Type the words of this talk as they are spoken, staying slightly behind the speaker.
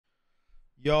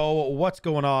Yo, what's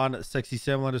going on? Sexy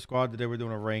Simulator Squad. Today we're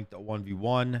doing a ranked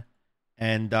 1v1.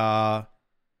 And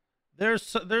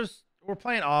we're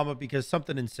playing Ama because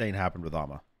something insane happened with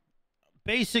Ama.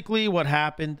 Basically what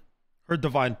happened, her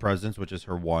Divine Presence, which is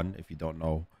her one, if you don't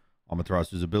know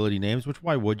Amaterasu's ability names, which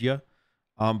why would you?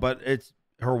 But it's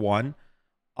her one.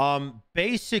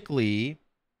 Basically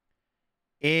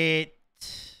it's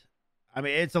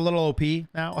a little OP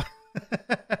now.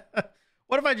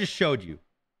 What if I just showed you?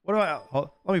 Let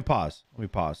me pause. What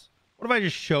if I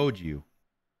just showed you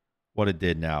what it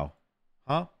did now?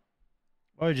 Huh?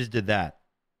 What if I just did that?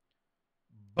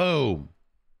 Boom.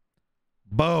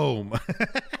 Boom.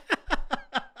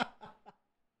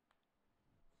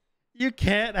 You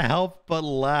can't help but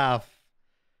laugh.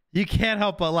 You can't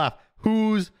help but laugh.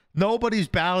 Nobody's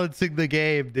balancing the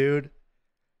game, dude.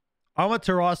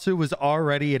 Amaterasu was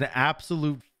already an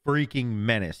absolute freaking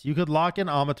menace. You could lock in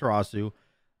Amaterasu,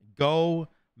 go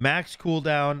max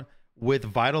cooldown with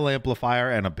Vital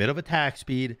Amplifier and a bit of attack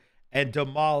speed, and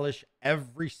demolish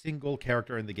every single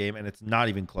character in the game, and it's not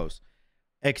even close.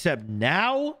 Except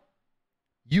now,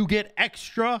 you get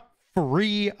extra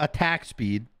free attack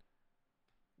speed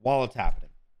while it's happening.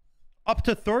 Up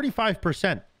to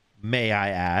 35%, may I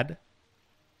add.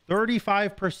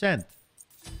 35%.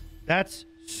 That's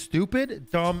stupid,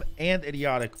 dumb, and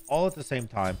idiotic all at the same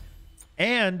time.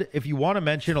 And if you want to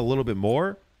mention a little bit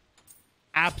more,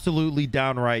 absolutely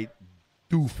downright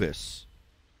doofus.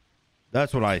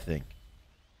 That's what I think.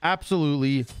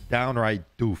 Absolutely downright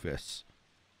doofus.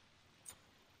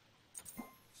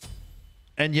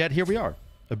 And yet here we are,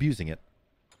 abusing it.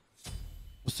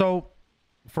 So,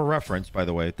 for reference, by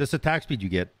the way, this attack speed you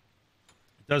get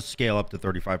does scale up to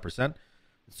 35%. It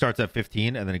starts at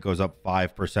 15, and then it goes up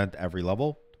 5% every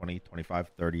level. 20, 25,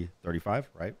 30, 35,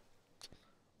 right?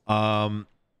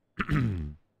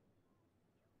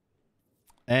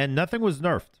 And nothing was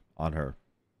nerfed on her.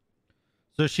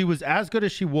 So she was as good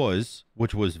as she was,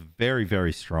 which was very,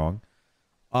 very strong.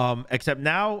 Except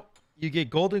now you get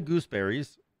golden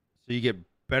gooseberries. So you get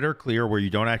better clear where you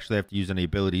don't actually have to use any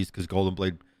abilities because golden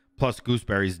blade plus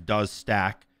gooseberries does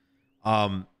stack.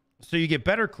 So you get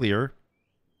better clear.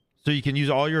 So you can use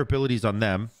all your abilities on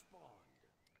them.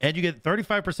 And you get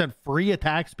 35% free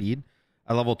attack speed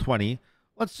at level 20.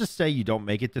 Let's just say you don't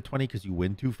make it to 20 because you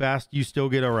win too fast. You still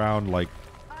get around, like,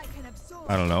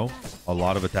 I don't know, a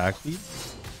lot of attack speed.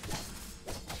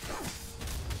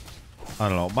 I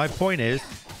don't know. My point is,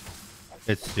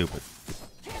 it's stupid.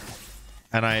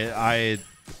 And I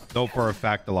know for a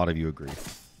fact a lot of you agree.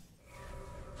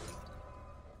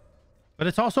 But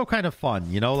it's also kind of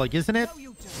fun, you know? Like, isn't it?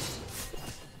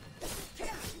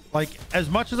 Like, as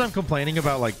much as I'm complaining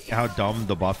about, like, how dumb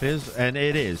the buff is, and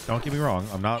it is, don't get me wrong.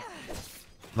 I'm not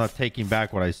taking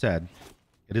back what I said.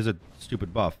 It is a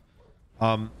stupid buff.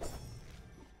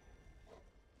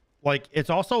 Like, it's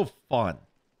also fun.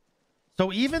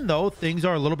 So even though things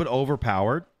are a little bit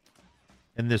overpowered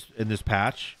in this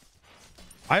patch,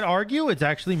 I'd argue it's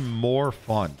actually more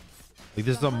fun. Like,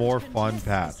 this is a more fun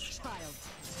patch.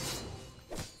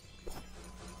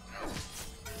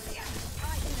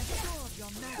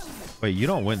 Wait, you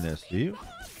don't win this, do you?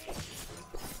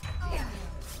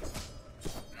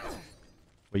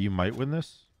 Wait, you might win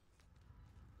this?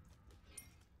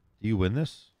 Do you win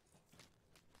this?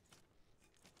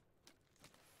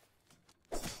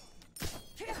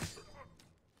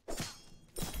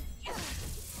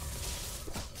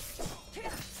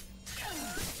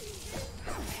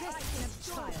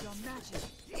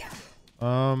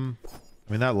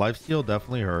 I mean, that lifesteal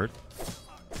definitely hurt.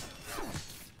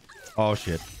 Oh,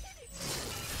 shit.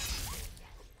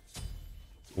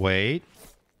 Wait,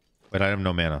 I have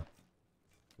no mana.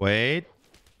 Wait.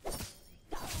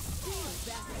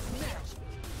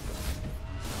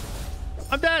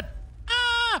 I'm dead.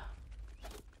 Ah!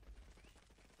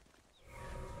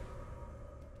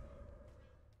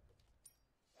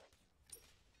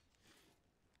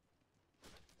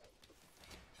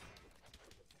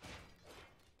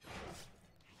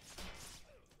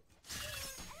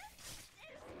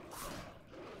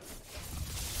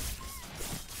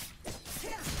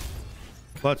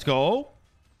 Let's go.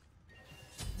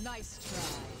 Nice try.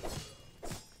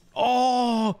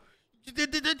 Oh,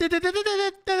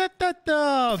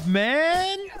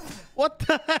 man. What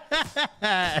the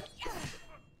heck?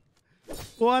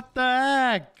 What the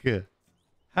heck?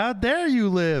 How dare you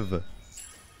live?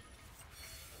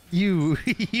 You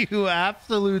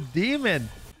absolute demon.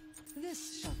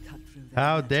 This shall cut through the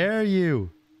How dare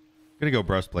you? I'm gonna go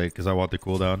breastplate because I want the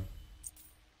cooldown.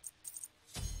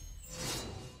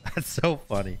 That's so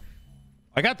funny.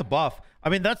 I got the buff. I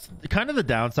mean, that's kind of the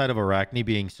downside of Arachne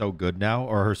being so good now,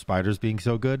 or her spiders being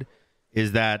so good,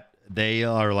 is that they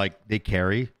are like they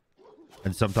carry,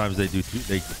 and sometimes they do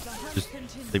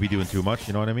they be doing too much.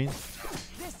 You know what I mean?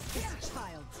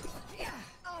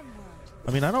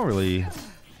 I mean, I don't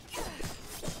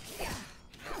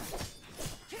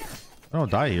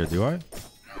die here, do I?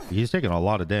 He's taking a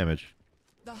lot of damage.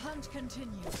 The hunt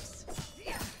continues.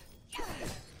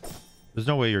 There's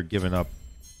no way you're giving up.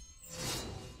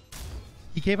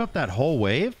 He gave up that whole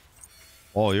wave?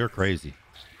 Oh, you're crazy.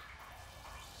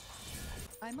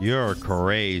 You're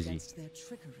crazy.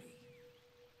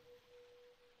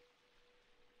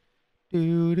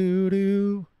 Do do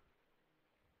do.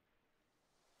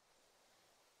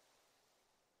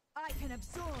 I can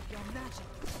absorb your magic.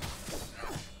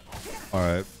 All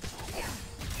right.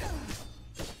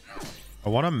 I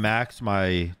want to max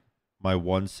my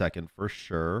 1 second for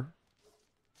sure.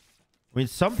 I mean,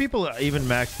 some people even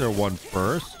max their 1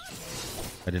 first.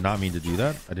 I did not mean to do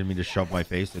that. I didn't mean to shove my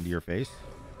face into your face.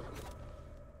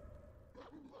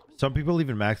 Some people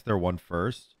even max their 1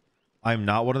 first. I'm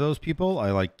not one of those people.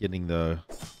 I like getting the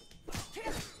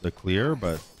clear,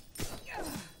 but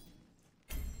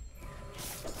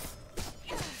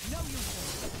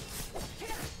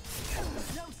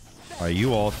are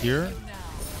you all here?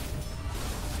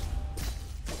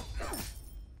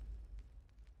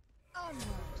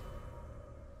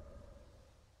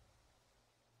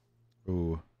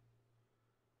 Ooh.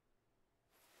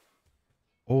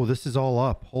 Oh, this is all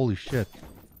up. Holy shit.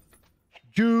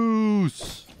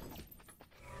 Juice.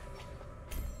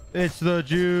 It's the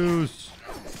juice.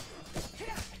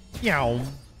 Yow.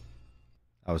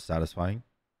 That was satisfying.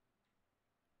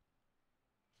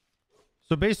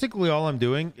 So basically all I'm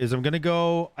doing is I'm going to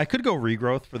go... I could go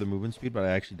regrowth for the movement speed, but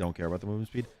I actually don't care about the movement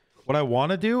speed. What I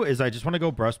want to do is I just want to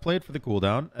go breastplate for the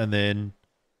cooldown, and then...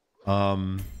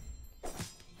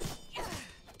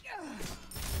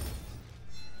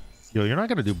 Yo, you're not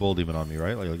going to do bull demon on me,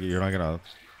 right? Like you're not going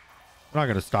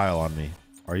to style on me,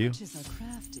 are you? Witches are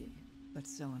crafty, but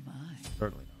so am I.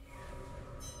 Certainly not.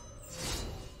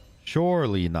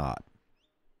 Surely not.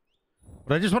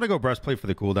 But I just want to go breastplate for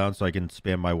the cooldown so I can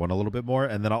spam my 1 a little bit more.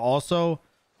 And then I want to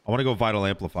go vital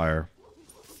amplifier.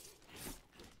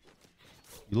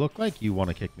 You look like you want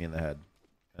to kick me in the head.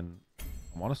 And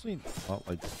I'm honestly not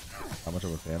like that much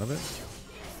of a fan of it.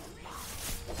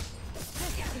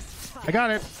 I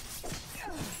got it.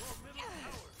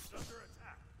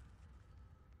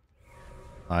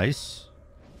 Nice.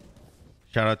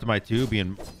 Shout out to my 2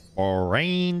 being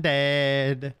brain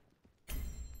dead.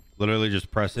 Literally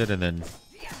just press it, and then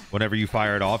whenever you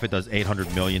fire it off, it does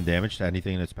 800 million damage to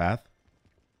anything in its path.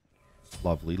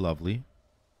 Lovely, lovely.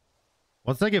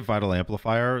 Once I get vital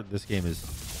amplifier, this game is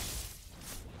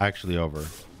actually over.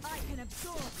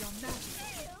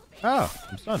 Oh,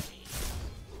 I'm stunned.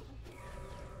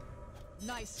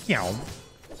 Nice. Meow.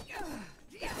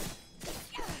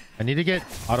 I need to get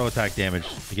auto attack damage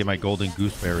to get my golden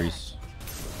gooseberries.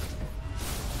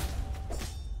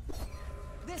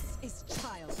 This is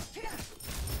child.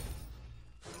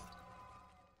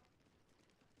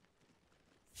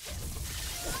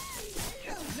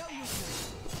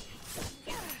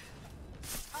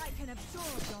 I can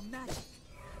absorb your magic.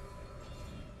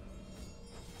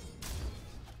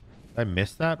 Did I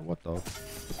miss that? What the?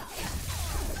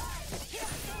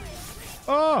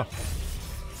 Oh!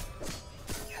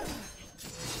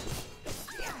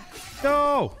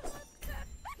 No!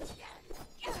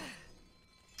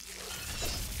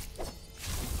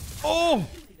 Oh!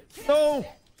 No!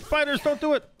 Spiders, don't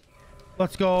do it!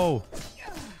 Let's go.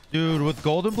 Dude, with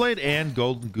Golden Blade and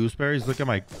Golden Gooseberries, look at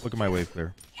my wave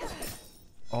clear.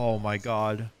 Oh my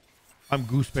god. I'm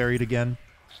gooseberried again.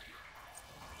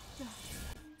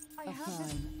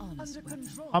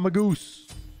 I'm a goose.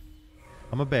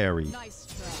 I'm a berry. Nice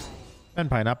try. And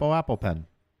pineapple apple pen.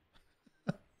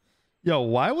 Yo,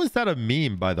 why was that a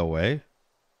meme, by the way?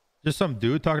 Just some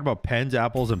dude talking about pens,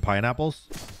 apples, and pineapples?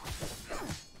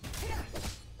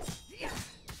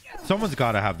 Someone's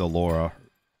got to have the lore.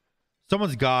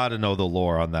 Someone's got to know the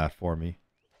lore on that for me.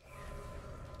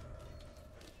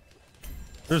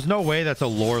 There's no way that's a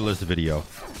loreless video.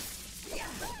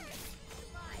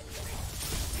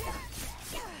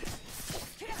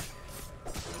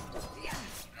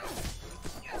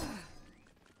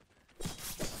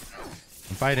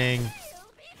 I'm fighting.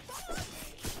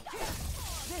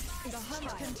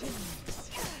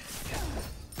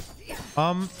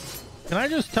 Can I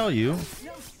just tell you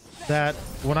that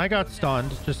when I got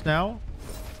stunned just now,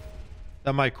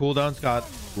 that my cooldowns got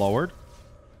lowered?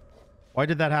 Why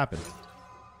did that happen?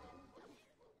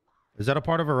 Is that a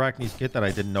part of Arachne's kit that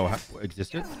I didn't know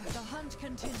existed? The hunt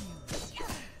continues.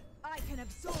 I can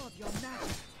absorb your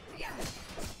magic.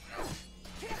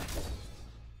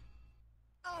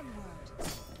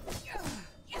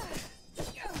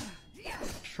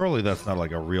 Surely that's not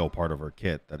like a real part of her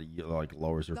kit that it, like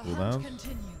lowers her The hunt cooldowns,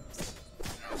 continues.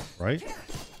 right?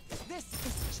 This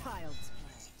is child's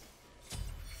play.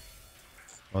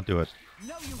 Don't do it.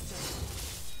 No, you don't.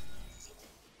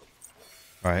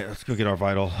 All right, let's go get our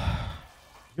vital.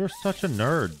 You're such a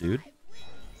nerd, dude.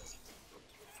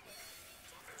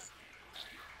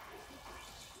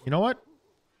 You know what?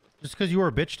 Just because you were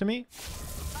a bitch to me,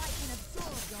 I can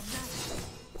absorb your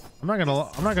magic. I'm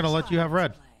not gonna let you have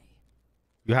red.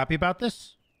 You happy about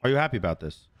this? Are you happy about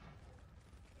this?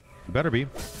 You better be.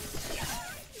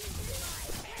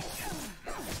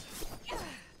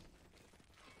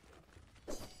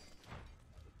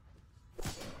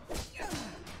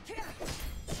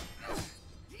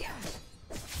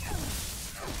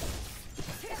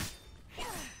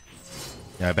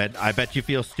 Yeah, I bet you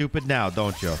feel stupid now,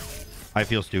 don't you? I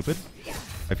feel stupid.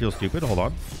 I feel stupid. Hold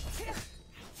on.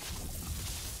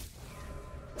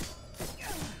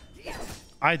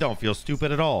 I don't feel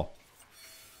stupid at all.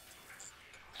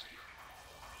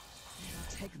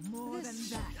 Take more than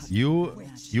that.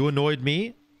 You annoyed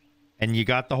me, and you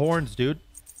got the horns, dude.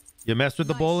 You messed with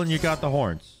the bull, and you got the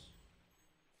horns.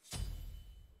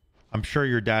 I'm sure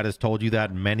your dad has told you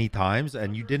that many times,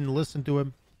 and you didn't listen to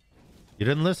him. You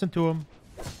didn't listen to him.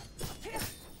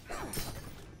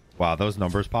 Wow, those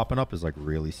numbers popping up is like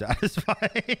really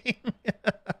satisfying.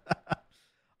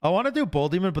 I want to do Bull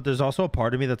Demon, but there's also a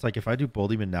part of me that's like, if I do Bull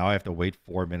Demon now, I have to wait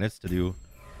 4 minutes to do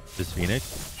this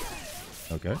Phoenix.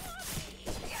 Okay.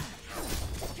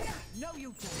 No,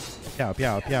 you don't. Pow,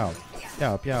 pow, pow.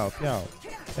 Pow, pow, pow.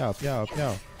 Pow, pow,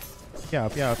 pow. Pow,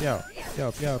 pow, pow. Pow,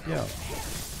 pow, pow.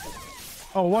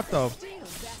 Oh, what the? Steal that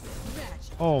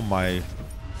magic. Oh, my.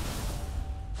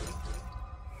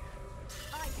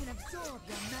 I can absorb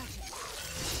your magic.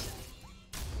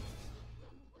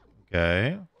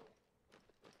 Okay.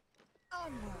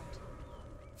 Onward.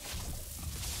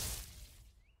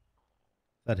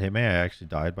 That hit me. I actually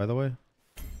died, by the way.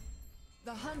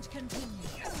 The hunt continues.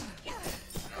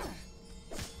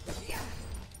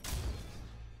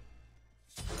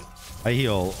 I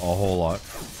heal a whole lot.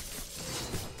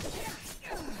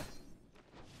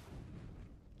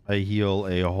 I heal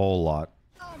a whole lot.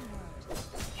 Onward.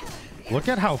 Look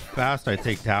at how fast I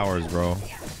take towers, bro.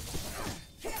 Nice.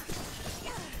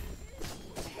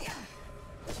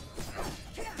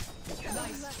 This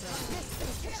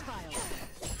is child.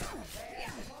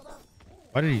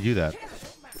 Why did he do that?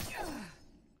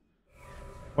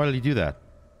 Why did he do that?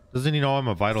 Doesn't he know I'm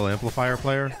a vital amplifier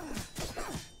player?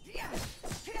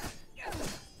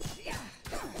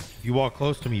 If you walk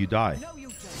close to me, you die. No, you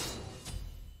don't.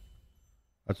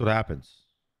 That's what happens.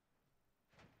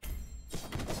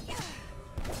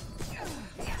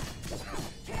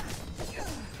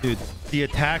 Dude, the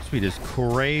attack speed is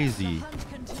crazy. Hunt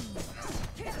continues.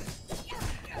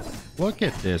 Look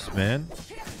at this, man. You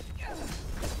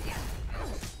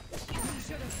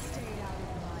should have stayed out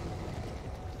of my way.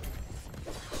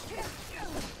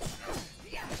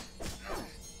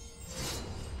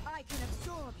 I can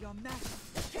absorb your magic.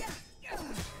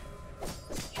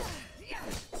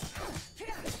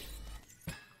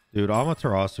 Dude,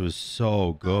 Amaterasu is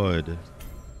so good.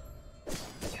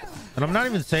 And I'm not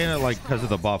even saying it like because of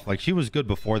the buff. Like, she was good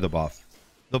before the buff.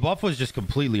 The buff was just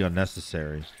completely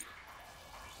unnecessary.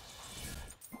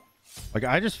 Like,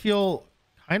 I just feel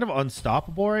kind of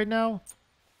unstoppable right now.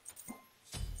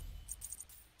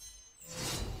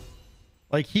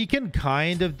 Like, he can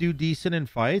kind of do decent in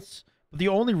fights, but the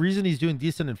only reason he's doing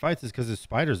decent in fights is because his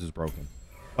spiders is broken.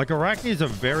 Like, Arachne is a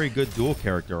very good duel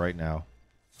character right now.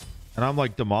 And I'm,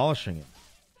 like, demolishing it.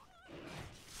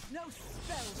 No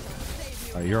spell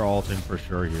shall save you. You're ulting for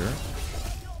sure here.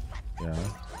 Yeah.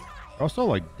 You're also,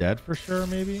 like, dead for sure,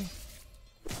 maybe?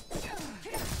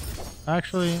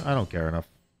 Actually, I don't care enough.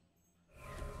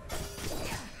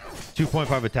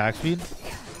 2.5 attack speed.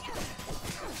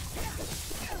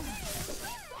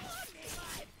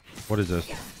 What is this?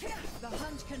 The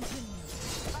hunt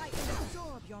continues. I can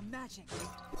absorb your magic.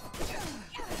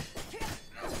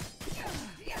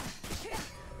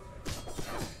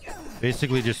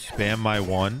 Basically just spam my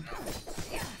one.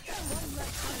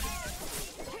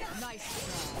 Nice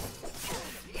try.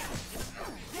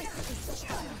 This is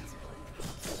child's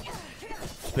play.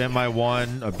 Spam my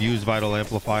one. Abuse vital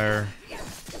amplifier.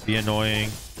 Be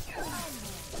annoying.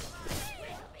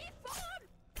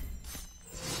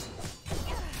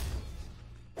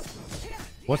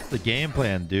 What's the game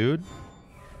plan, dude?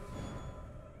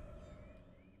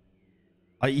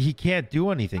 He can't do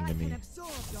anything to I can me.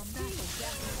 absorb your magic.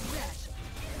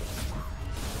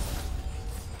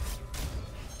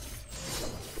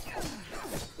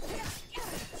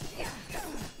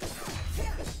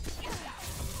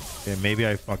 Okay, maybe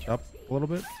I fucked up a little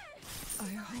bit.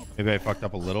 Maybe I fucked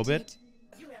up a little bit.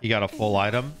 He got a full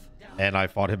item, and I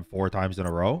fought him 4 times in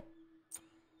a row.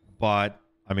 But,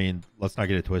 I mean, let's not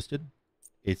get it twisted.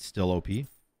 It's still OP. Turn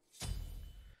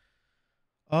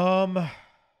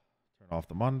off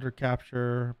the monitor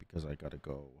capture because I gotta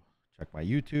go check my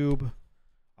YouTube.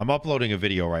 I'm uploading a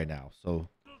video right now, so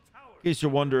in case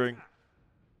you're wondering,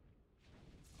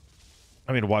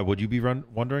 I mean, why would you be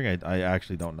wondering? I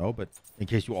actually don't know, but in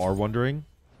case you are wondering,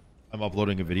 I'm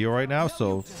uploading a video right now,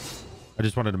 so I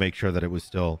just wanted to make sure that it was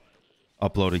still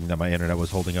uploading, that my internet was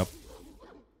holding up.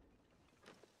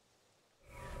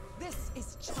 This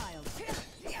is child. I can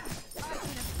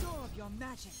absorb your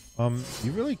magic.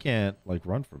 You really can't like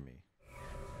run from me.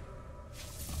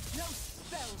 No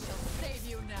spell shall save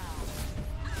you now.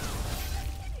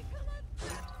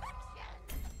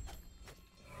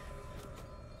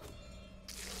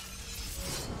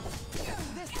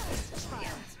 This is child.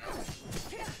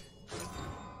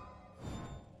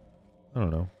 I don't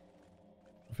know.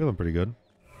 I'm feeling pretty good.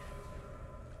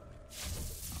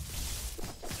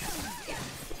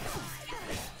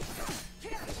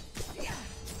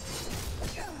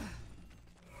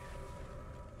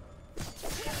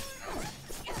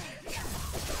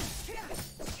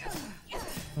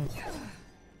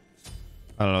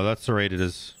 I don't know. That serrated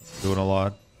is doing a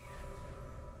lot.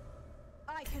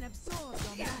 I can absorb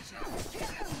your magic.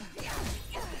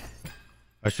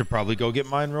 I should probably go get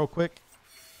mine real quick.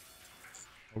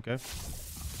 Okay.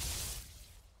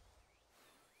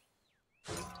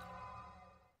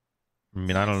 I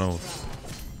mean, I don't know.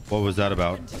 What was that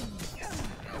about?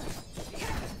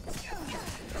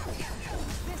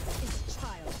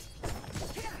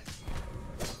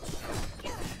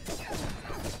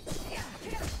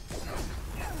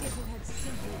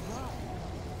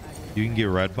 You can get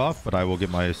red buff, but I will get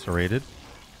my serrated.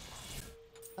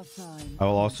 I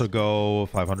will also go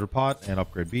 500 pot and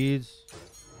upgrade beads.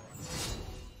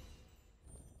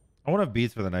 I want to have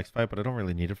beads for the next fight, but I don't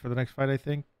really need it for the next fight, I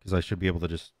think, because I should be able to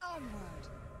just...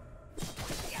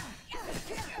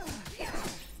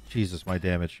 Jesus, my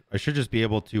damage. I should just be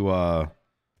able to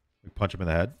punch him in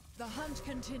the head. The hunt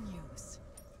continues.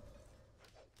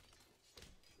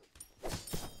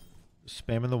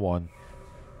 Spamming the 1.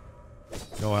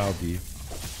 You know how it be.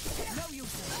 No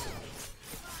use.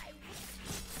 I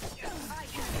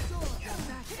can absorb your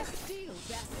magic. Steel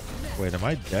best. Wait, am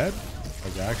I dead?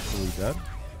 Like, actually dead?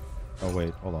 Oh,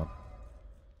 wait, hold on.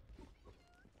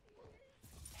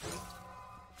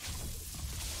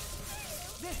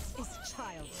 This is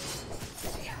child.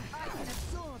 I can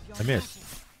absorb your I missed.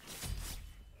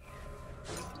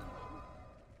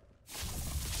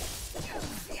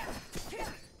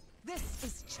 This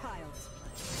is child's play.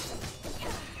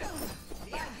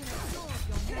 I can absorb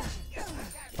your magic.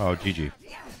 Oh, GG.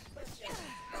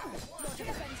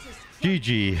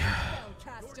 GG.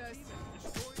 Casters.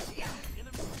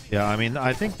 Yeah, I mean,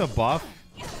 I think the buff...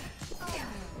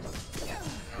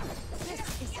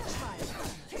 This is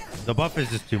child. The buff is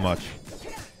just too much.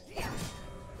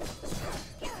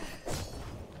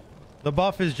 The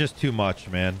buff is just too much,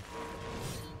 man.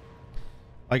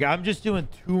 Like, I'm just doing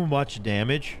too much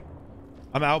damage.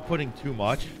 I'm outputting too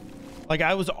much. Like,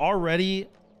 I was already...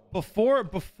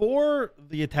 Before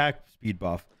the attack speed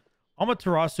buff,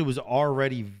 Amaterasu was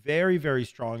already very, very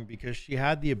strong because she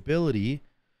had the ability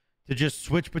to just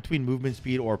switch between movement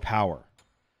speed or power.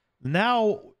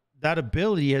 Now, that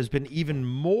ability has been even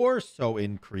more so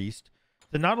increased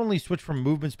to not only switch from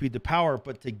movement speed to power,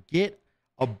 but to get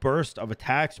a burst of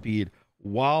attack speed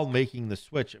while making the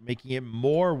switch, making it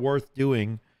more worth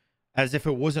doing as if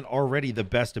it wasn't already the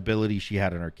best ability she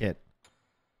had in her kit.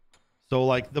 So,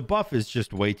 like, the buff is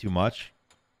just way too much.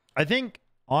 I think,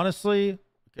 honestly,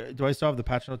 do I still have the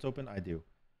patch notes open? I do.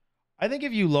 I think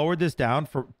if you lowered this down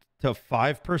to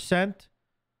 5%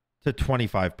 to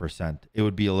 25%, it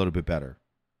would be a little bit better.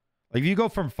 Like, if you go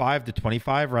from 5 to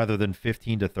 25 rather than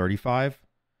 15 to 35,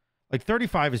 like,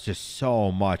 35 is just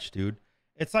so much, dude.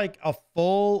 It's like a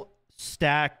full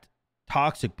stacked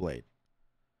Toxic Blade.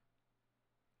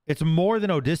 It's more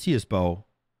than Odysseus Bow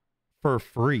for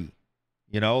free.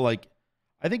 You know, like,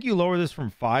 I think you lower this from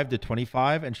 5 to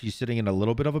 25 and she's sitting in a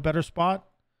little bit of a better spot.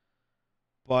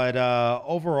 But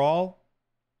overall,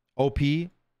 OP.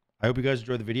 I hope you guys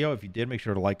enjoyed the video. If you did, make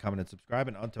sure to like, comment, and subscribe.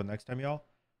 And until next time, y'all,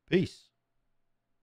 peace.